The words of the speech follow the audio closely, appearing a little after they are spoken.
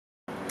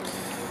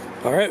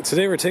Alright,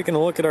 today we're taking a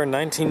look at our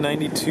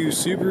 1992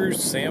 Subaru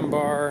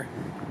Sambar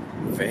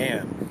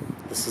van.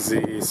 This is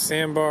the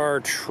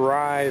Sambar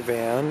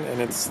Tri-Van, and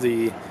it's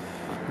the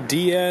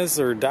DS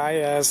or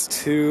Diaz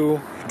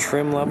 2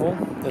 trim level.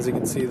 As you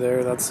can see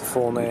there, that's the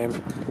full name.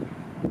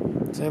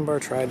 Sambar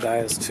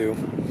Tri-Diaz 2.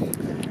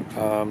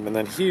 And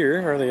then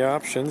here are the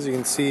options. You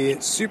can see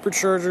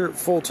Supercharger,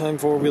 full-time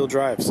four-wheel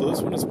drive. So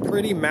this one is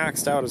pretty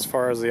maxed out as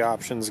far as the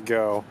options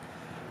go.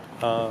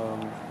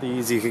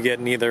 These you could get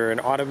in either an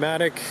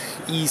automatic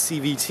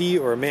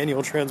ECVT or a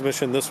manual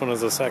transmission. This one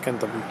is the second,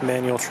 the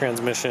manual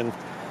transmission,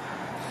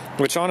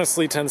 which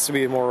honestly tends to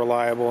be more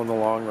reliable in the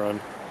long run.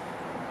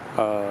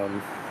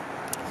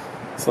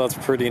 So that's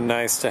pretty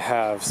nice to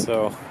have.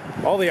 So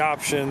all the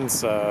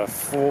options,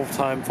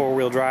 full-time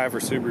four-wheel drive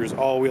or Subaru's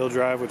all-wheel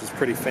drive, which is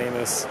pretty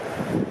famous.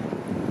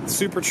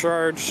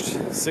 Supercharged,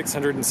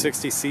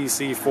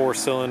 660cc,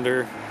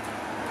 4-cylinder,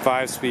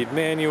 5-speed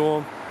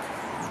manual.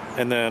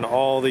 And then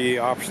all the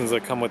options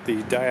that come with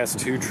the Diaz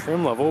 2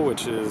 trim level,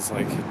 which is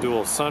like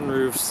dual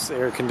sunroofs,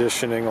 air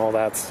conditioning, all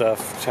that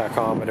stuff,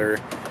 tachometer,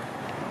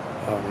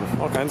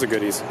 all kinds of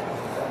goodies.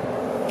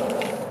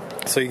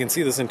 So you can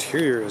see this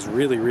interior is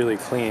really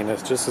clean.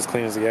 It's just as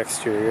clean as the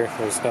exterior.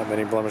 There's not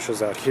many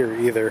blemishes out here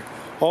either.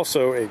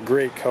 Also a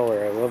great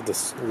color. I love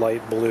this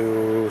light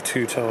blue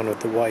two-tone with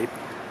the white.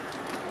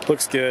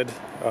 Looks good.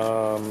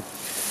 But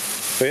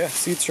yeah,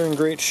 seats are in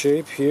great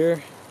shape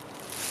here.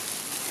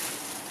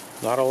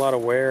 Not a lot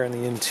of wear in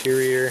the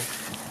interior.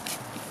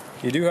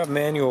 You do have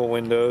manual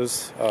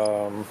windows,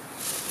 but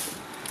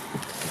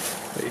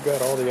you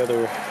got all the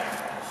other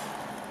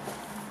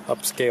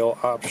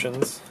upscale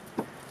options.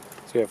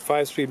 So you have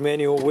 5-speed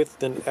manual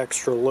with an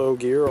extra low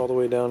gear all the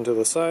way down to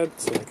the side,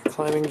 so like a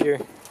climbing gear.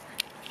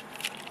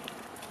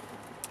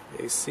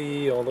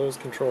 AC, all those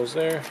controls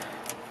there.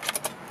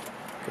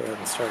 Go ahead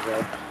and start it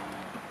up.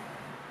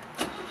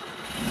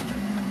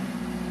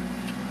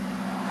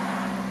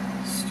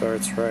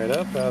 Starts right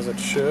up as it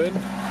should.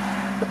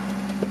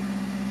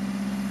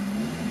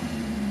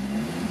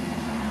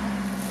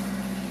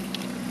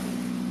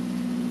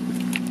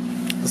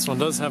 This one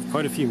does have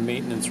quite a few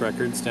maintenance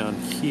records down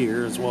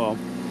here as well.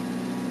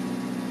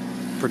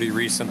 Pretty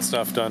recent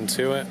stuff done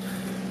to it.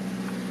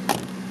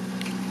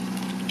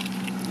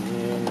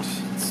 And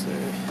let's see.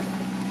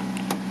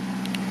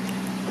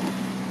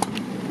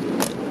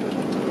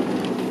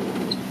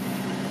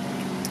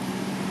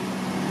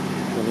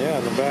 And yeah,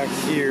 in the back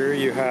here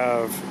you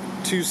have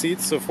 2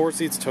 seats, so 4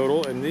 seats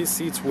total, and these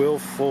seats will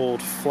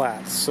fold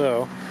flat.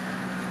 So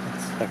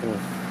I can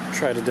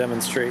try to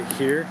demonstrate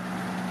here.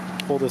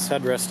 Pull this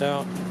headrest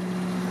out,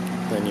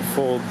 then you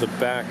fold the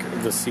back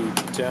of the seat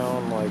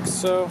down like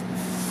so,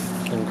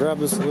 and grab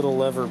this little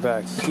lever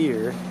back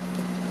here,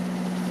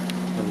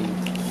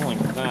 and pulling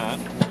that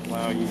will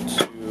allow you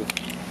to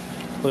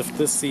lift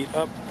this seat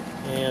up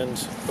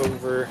and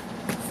over,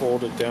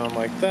 fold it down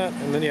like that,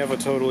 and then you have a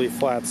totally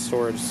flat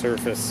storage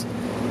surface.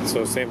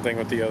 So same thing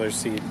with the other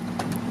seat.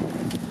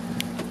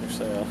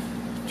 Actually, I'll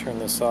turn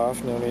this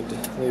off, no need to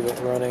leave it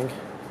running.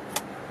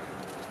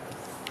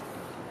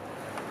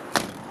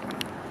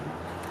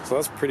 So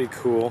that's pretty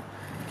cool.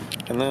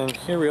 And then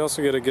here we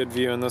also get a good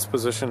view in this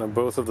position of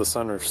both of the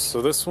sunroofs.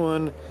 So this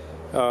one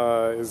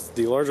is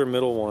the larger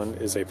middle one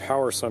is a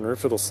power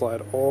sunroof. It'll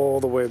slide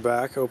all the way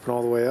back, open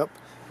all the way up.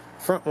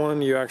 Front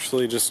one, you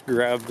actually just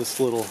grab this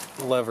little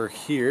lever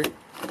here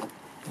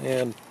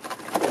and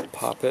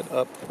pop it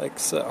up like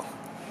so.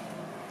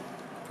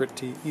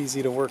 Pretty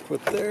easy to work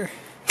with there.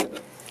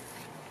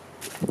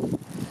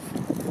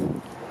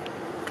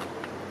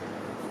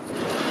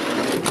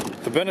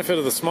 The benefit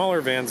of the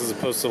smaller vans as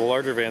opposed to the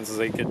larger vans is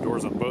they get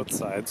doors on both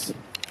sides,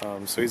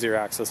 so easier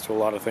access to a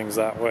lot of things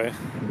that way.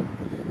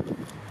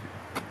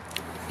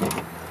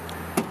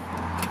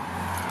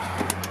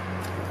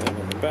 And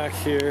in the back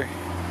here,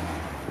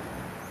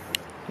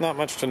 not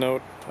much to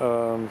note.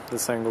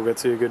 This angle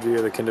gets you a good view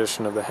of the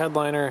condition of the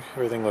headliner.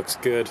 Everything looks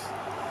good.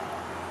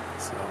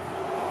 So,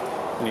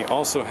 and you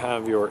also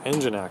have your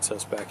engine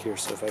access back here,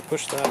 so if I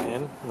push that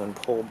in and then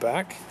pull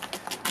back,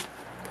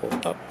 pull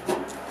up,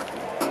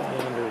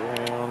 and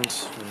around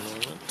a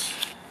moment.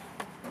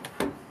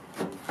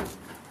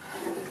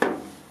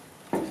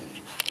 There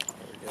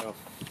we go.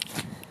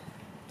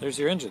 There's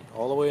your engine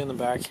all the way in the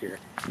back here.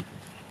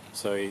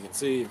 So you can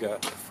see you've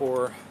got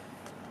 4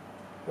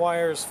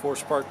 wires, 4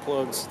 spark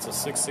plugs. It's a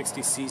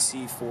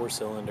 660cc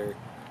 4-cylinder,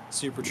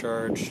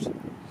 supercharged.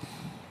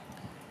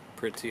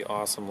 Pretty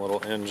awesome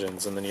little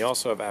engines. And then you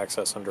also have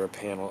access under a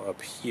panel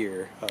up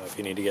here if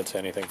you need to get to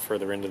anything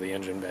further into the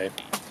engine bay.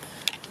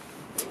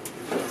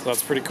 So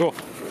that's pretty cool.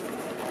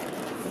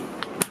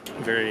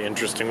 Very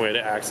interesting way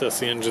to access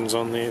the engines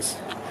on these.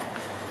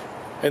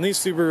 And these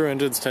Subaru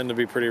engines tend to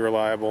be pretty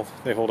reliable.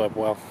 They hold up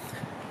well.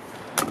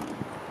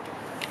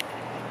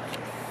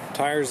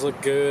 Tires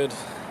look good.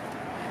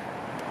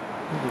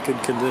 In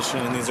good condition,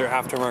 and these are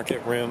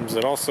aftermarket rims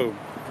that also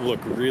look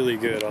really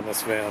good on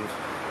this van.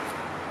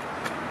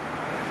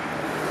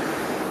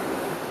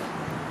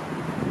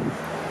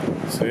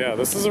 So yeah,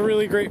 this is a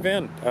really great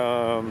van.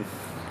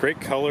 Great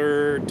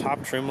color,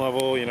 top trim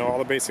level, you know, all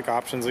the basic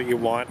options that you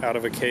want out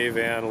of a K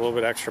van, a little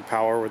bit extra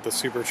power with the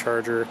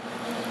Supercharger,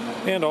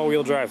 and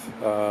all-wheel drive.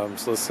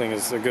 So this thing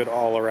is a good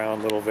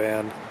all-around little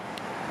van.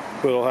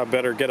 It'll have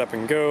better get up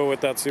and go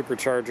with that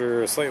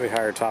Supercharger, a slightly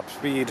higher top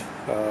speed,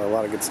 a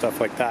lot of good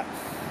stuff like that.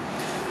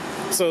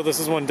 So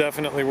this is one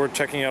definitely worth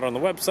checking out on the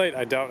website.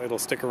 I doubt it'll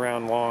stick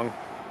around long.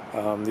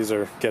 These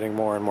are getting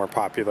more and more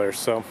popular.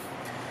 So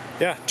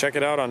yeah, check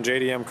it out on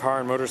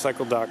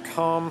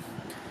jdmcarandmotorcycle.com.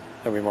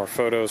 There'll be more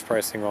photos,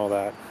 pricing, all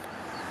that.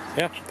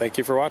 Yeah, thank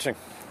you for watching.